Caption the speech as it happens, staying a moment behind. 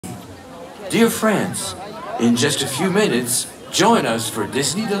Dear friends, in just a few minutes, join us for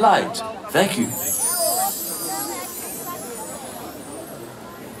Disney Delight. Thank you.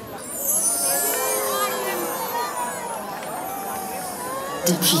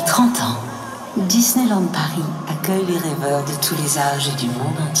 Depuis 30 ans, Disneyland Paris accueille les rêveurs de tous les âges et du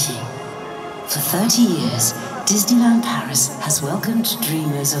monde entier. For 30 years, Disneyland Paris has welcomed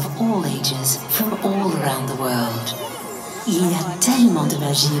dreamers of all ages from all around the world. Il y a tellement de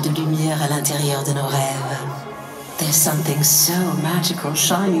magie et de lumière à l'intérieur de nos rêves. There's something so magical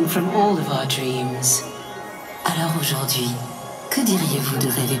shining from all of our dreams. Alors aujourd'hui, que diriez-vous de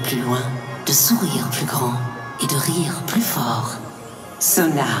rêver plus loin, de sourire plus grand et de rire plus fort? So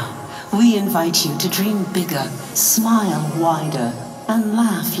now, we invite you to dream bigger, smile wider, and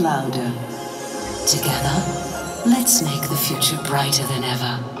laugh louder. Together, let's make the future brighter than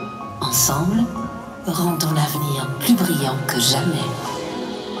ever. Ensemble, rendons l'avenir plus brillant que jamais.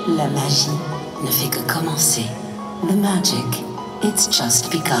 La magie ne fait que commencer. The magic, it's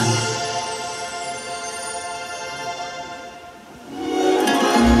just begun.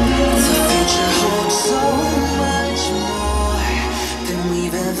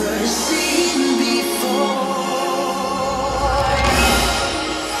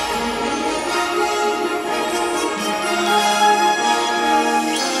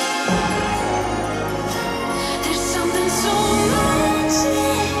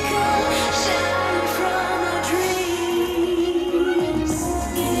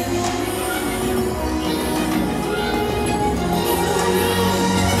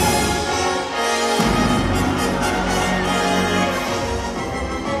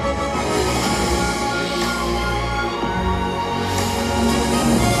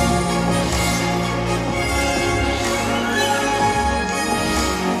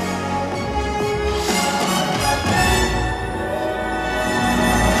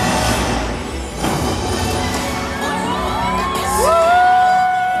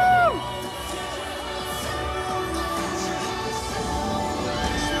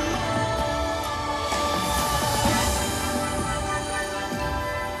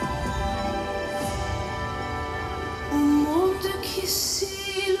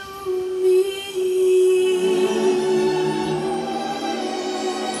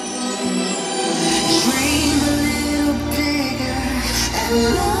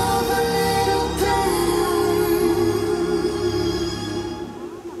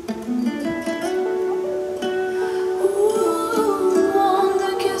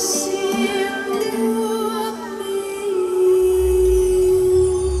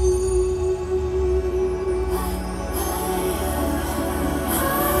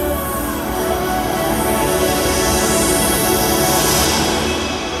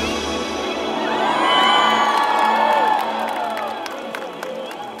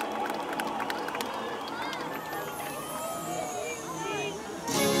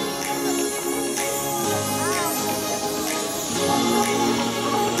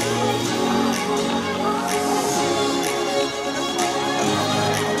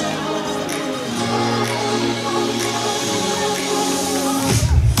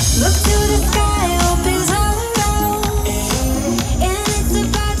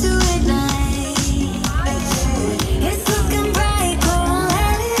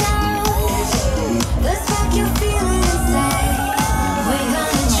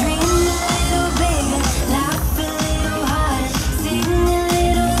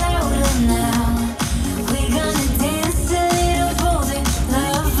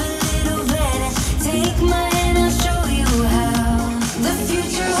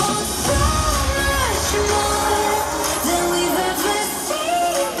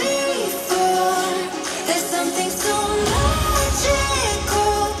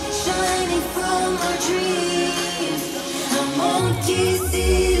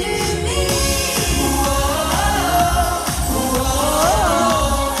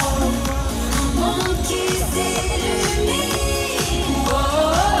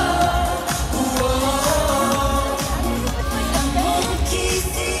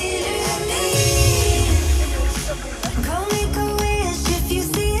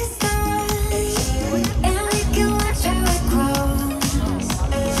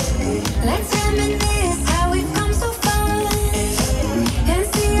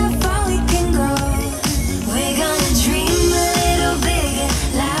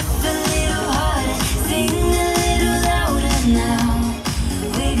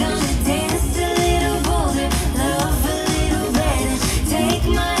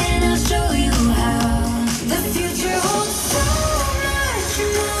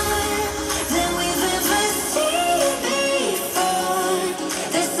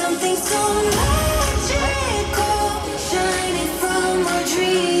 So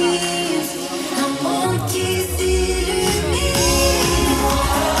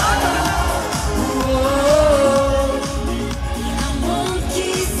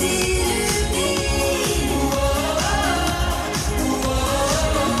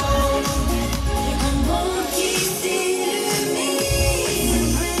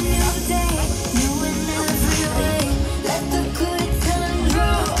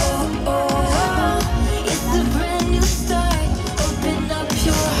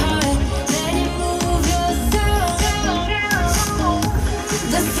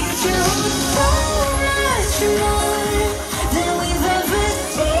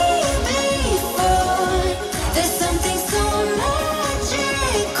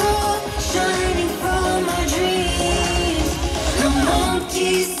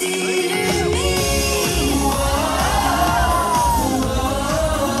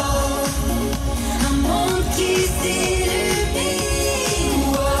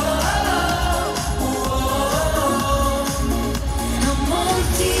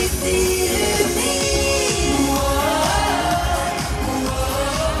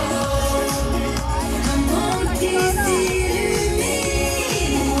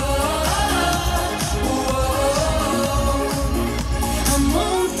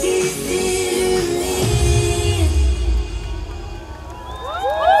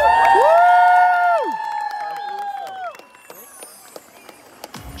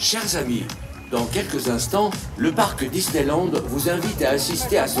Chers amis, dans quelques instants, le parc Disneyland vous invite à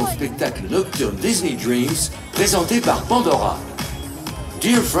assister à son spectacle nocturne Disney Dreams, présenté par Pandora.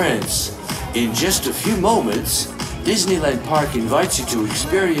 Dear friends, in just a few moments, Disneyland Park invites you to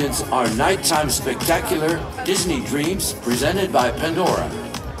experience our nighttime spectacular Disney Dreams presented by Pandora.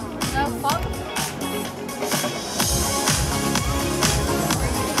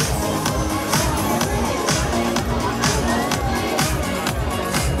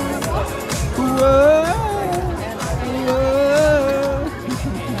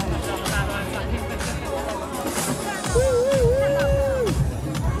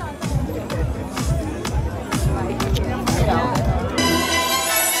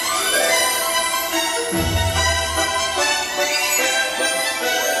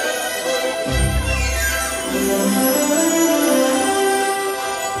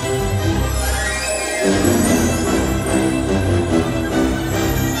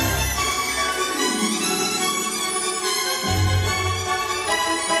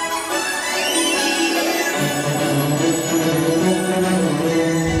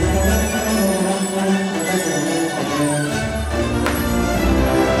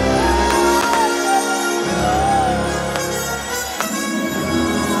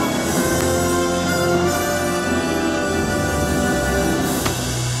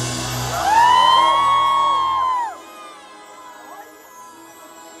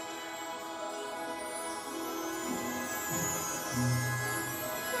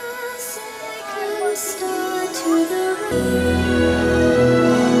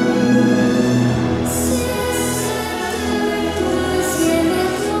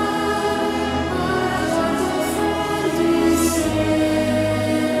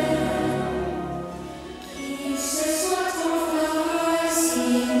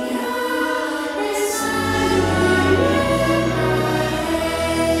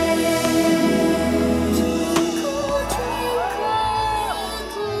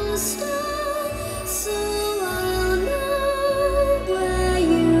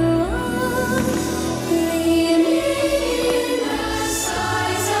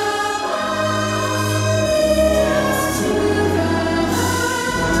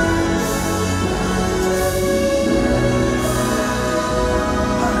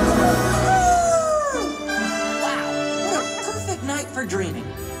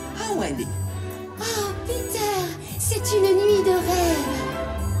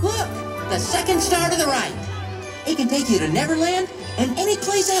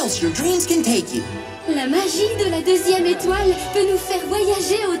 Your dreams can take you. La magie de la deuxième étoile peut nous faire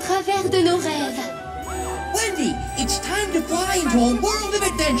voyager au travers de nos rêves. Wendy, it's time to fly into a world of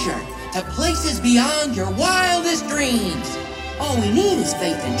adventure, to places beyond your wildest dreams. All we need is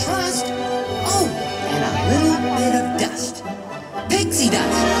faith and trust. Oh, and a little bit of dust. Pixie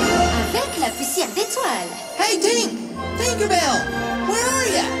dust. Avec la poussière d'étoiles. Hey, Tink! Tinkerbell! Where are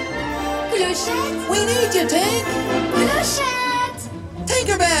ya? Clochette! We need you, Tink! Clochette!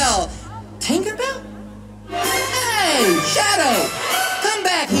 Tinkerbell! Tinkerbell? Hey, Shadow! Come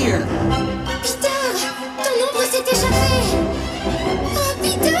back here! Peter! Ton ombre s'est échappée! Oh,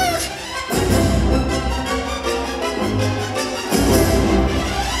 Peter!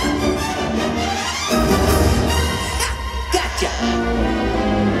 Ha! Gotcha!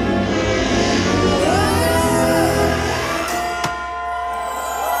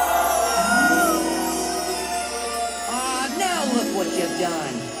 Now look what you've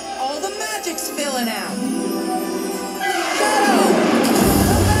done! All the magic's spilling out! Shadow!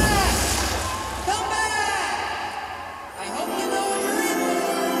 Come back! Come back! I hope you know what you're in for.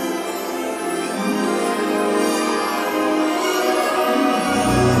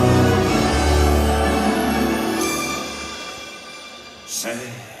 C'est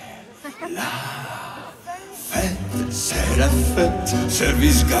la fête, c'est la fête,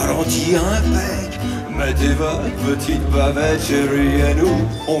 service garanti impec. Mettez votre petite bavette, chérie, et nous,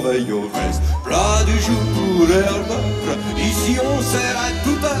 on veille au reste. Plat du jour et à l'heure, ici on sert à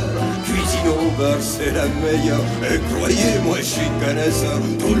toute heure. Cuisine au beurre, c'est la meilleure. Et croyez-moi, je suis connaisseur.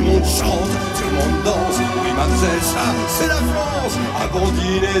 Tout le monde chante, tout le monde danse. Oui, mademoiselle, ça, c'est la France. Un bon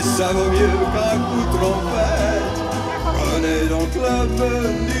dîner, ça vaut mieux qu'un coup de trompette. Prenez donc le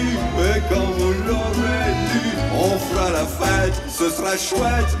menu, et quand vous l'aurez lu, on fera la fête, ce sera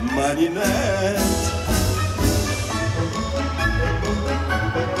chouette, maninette.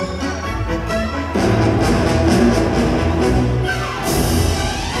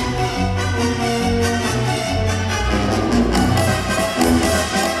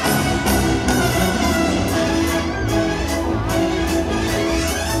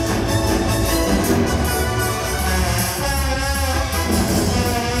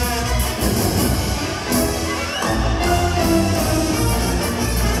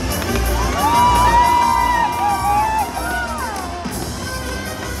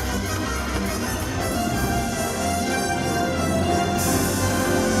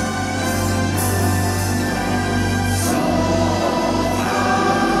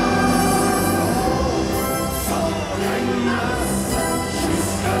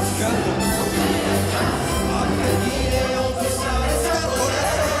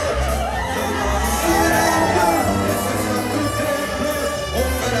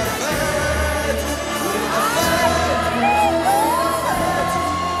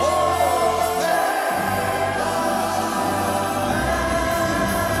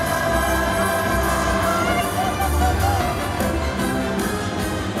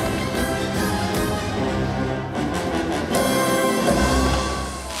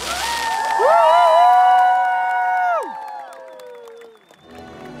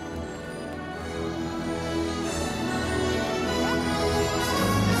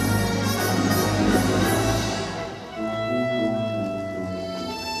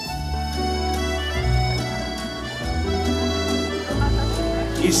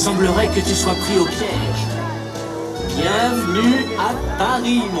 Il semblerait que tu sois pris au piège. Bienvenue à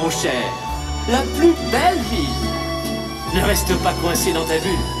Paris, mon cher. La plus belle ville. Ne reste pas coincé dans ta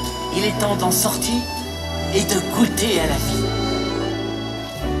bulle. Il est temps d'en sortir et de goûter à la vie.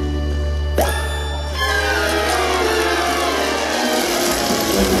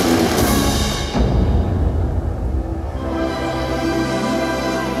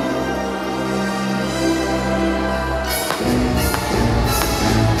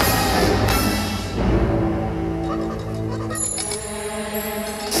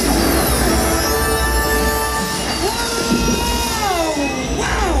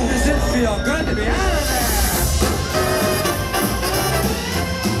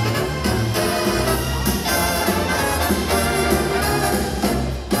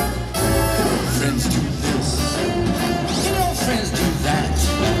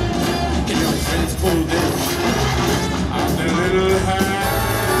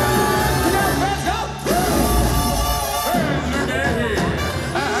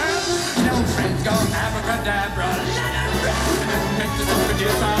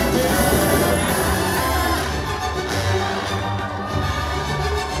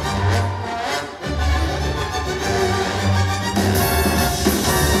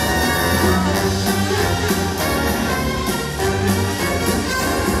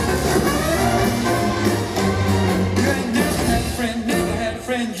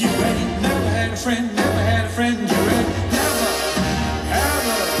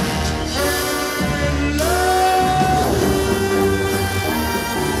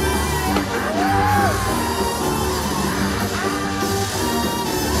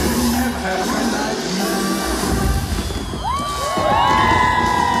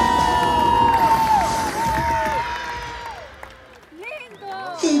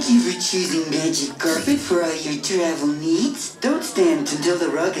 Thank you for choosing Magic Carpet for all your travel needs. Don't stand until the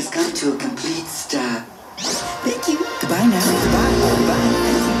rug has come to a complete stop. Thank you. Goodbye now. Goodbye. Goodbye.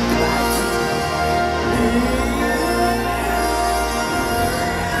 Thank you. Goodbye.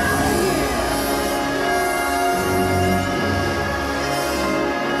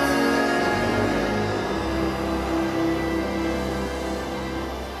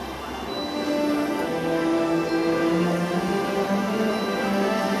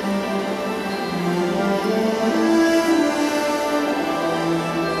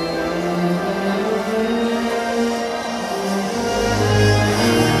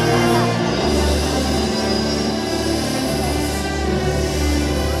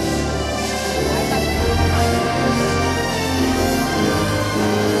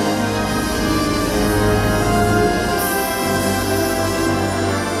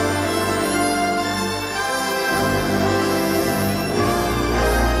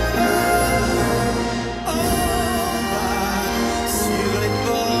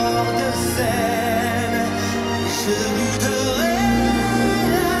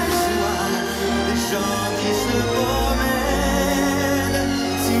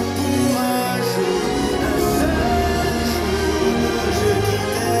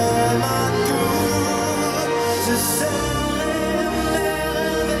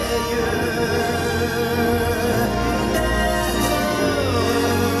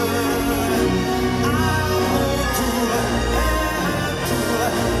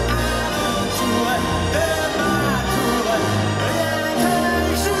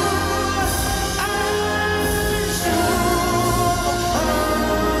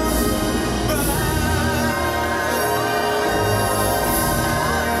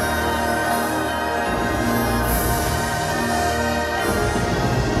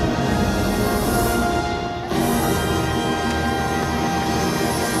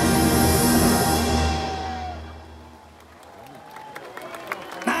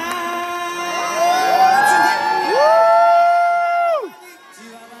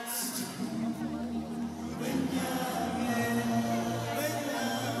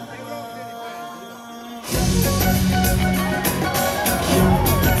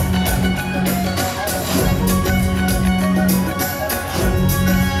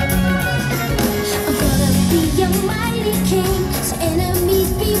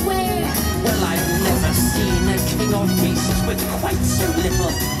 with quite so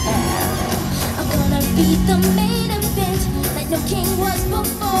little hair. I'm gonna be the main event like no king was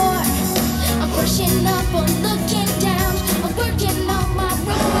before. I'm brushing up, I'm looking down, I'm working on my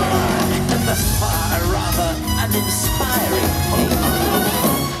roar. Far rather uninspiring thing.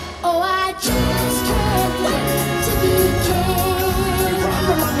 Oh, I just can't wait to be king. You've got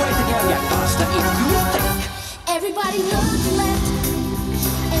a long way to go yet, Master, if you think. Everybody look left,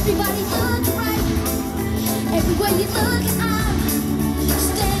 everybody look right. Everywhere you look, I'm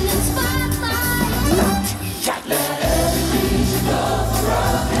standing spotlight. Shut Let everything go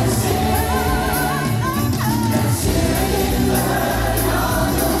from and sing the light on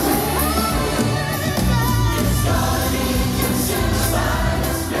the way. It's gonna be consumed by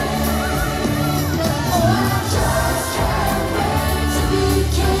the spring. Oh, I just can't wait to be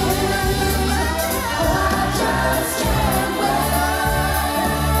king. Oh, I just can't wait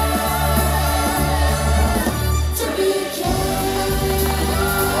to be king.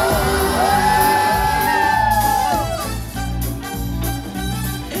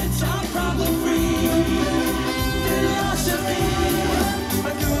 It's our problem-free philosophy.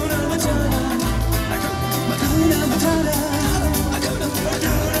 Hakuna Matata. Hakuna Matata. Hakuna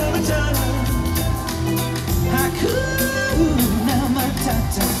Matata. Hakuna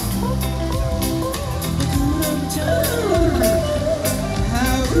Matata.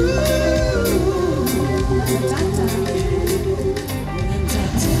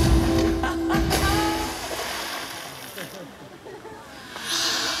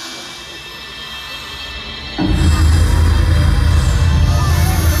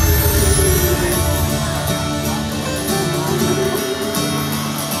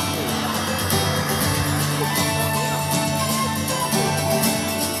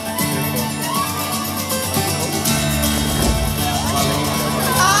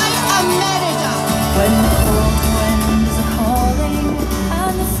 When the cold winds are calling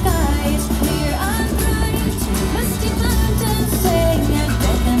and the sky is clear and bright, misty mountains sing and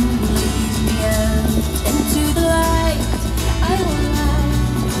beckon, lead me out into the light. I will ride,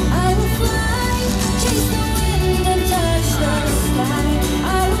 I will fly, chase the wind and touch the sky.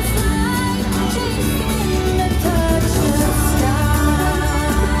 I will fly, chase the wind and touch the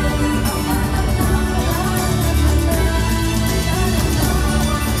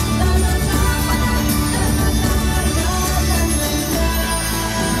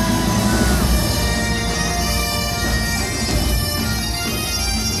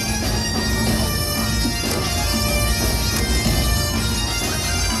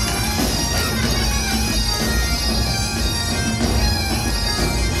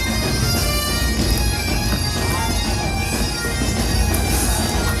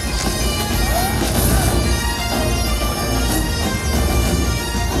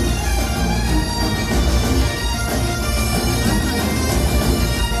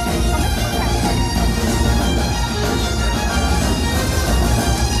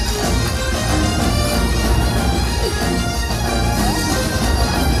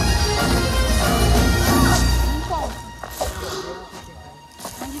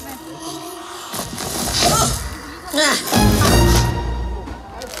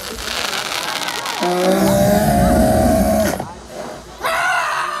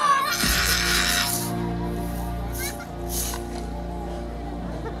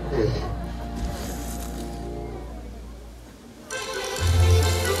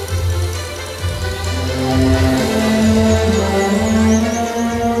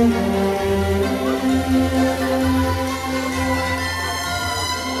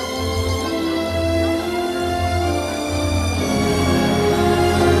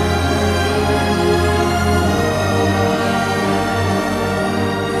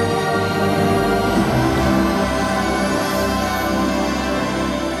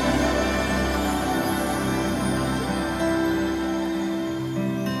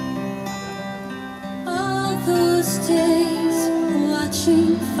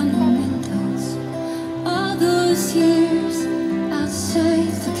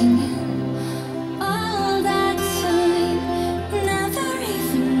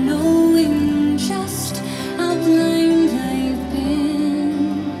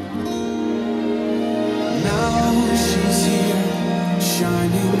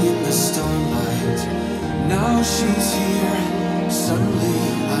Now she's here, suddenly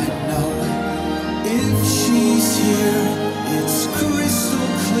I know. If she's here, it's crystal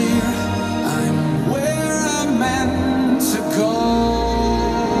clear. I'm where I'm meant to go.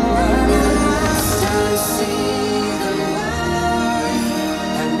 And at last I see the light,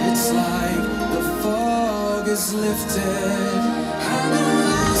 and it's like the fog is lifted. And at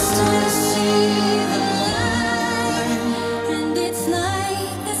last I see the light,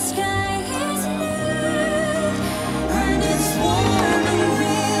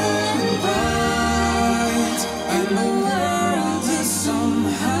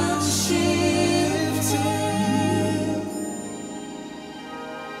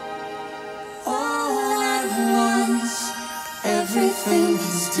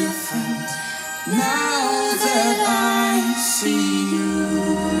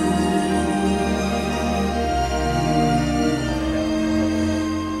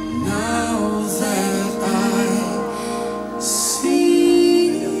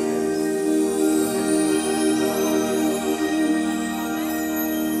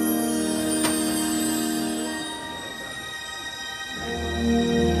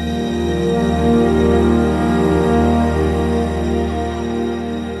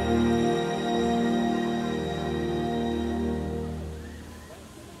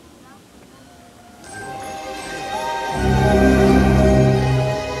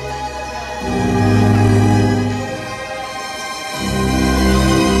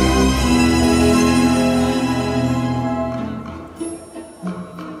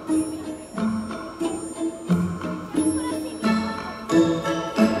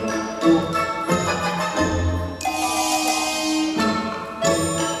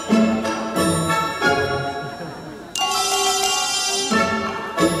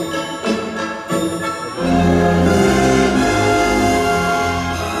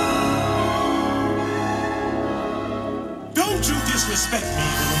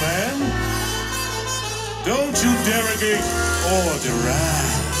 you derogate or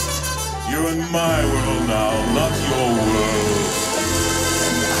deride. You're in my world now, not your world.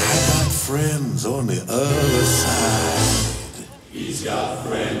 I got friends on the other side. He's got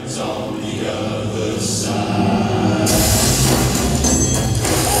friends on the other side.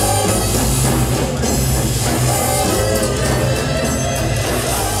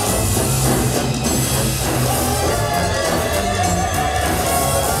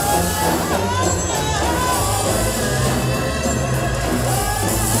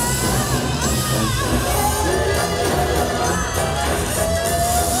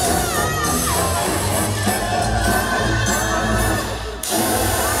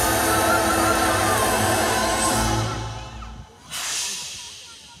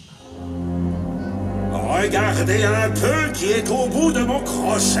 Regardez un peu qui est au bout de mon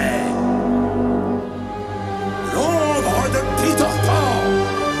crochet. L'ombre de Peter Pan.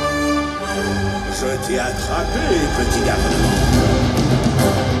 Je t'ai attrapé, petit garçon.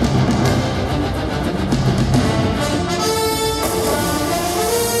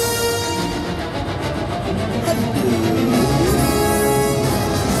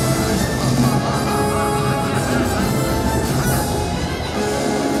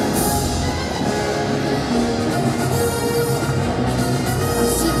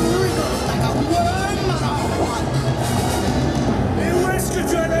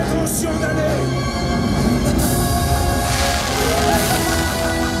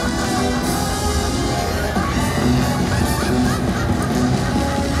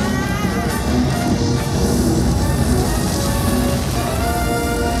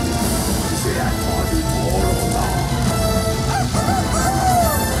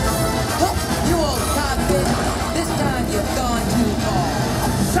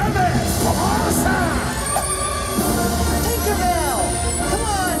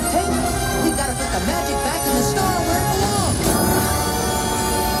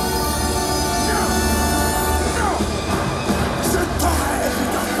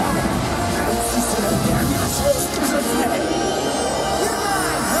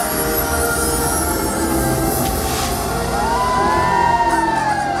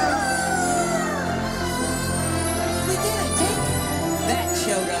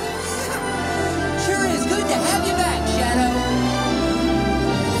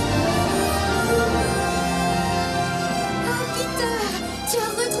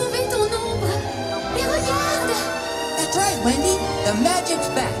 Wendy, the magic's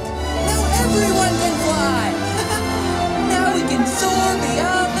back. Now everyone can fly. Now we can soar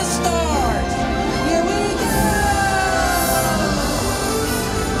beyond the stars. Here we go!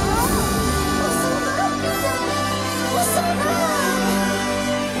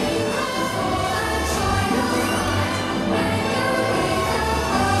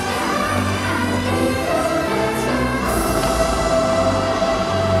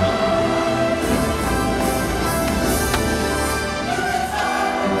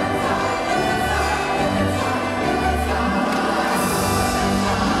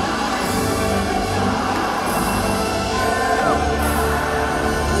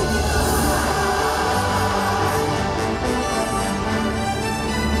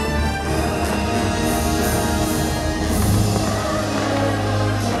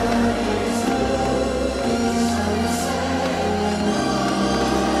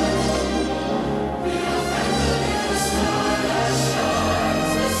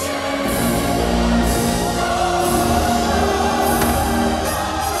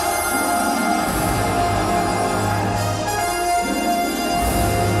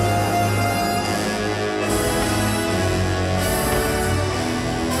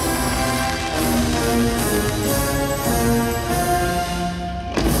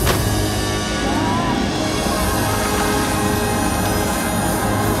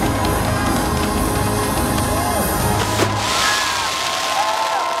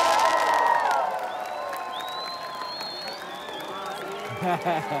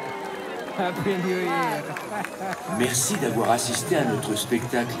 Happy New Year. Merci d'avoir assisté à notre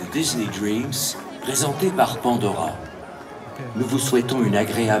spectacle Disney Dreams, présenté par Pandora. Nous vous souhaitons une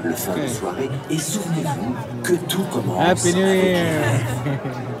agréable fin de soirée et souvenez-vous que tout commence Happy New avec Year. rêve.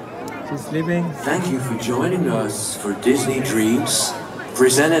 She's sleeping. Thank you for joining us for Disney Dreams,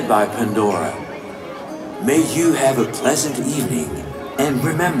 presented by Pandora. May you have a pleasant evening, and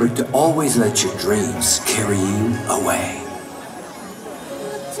remember to always let your dreams carry you away.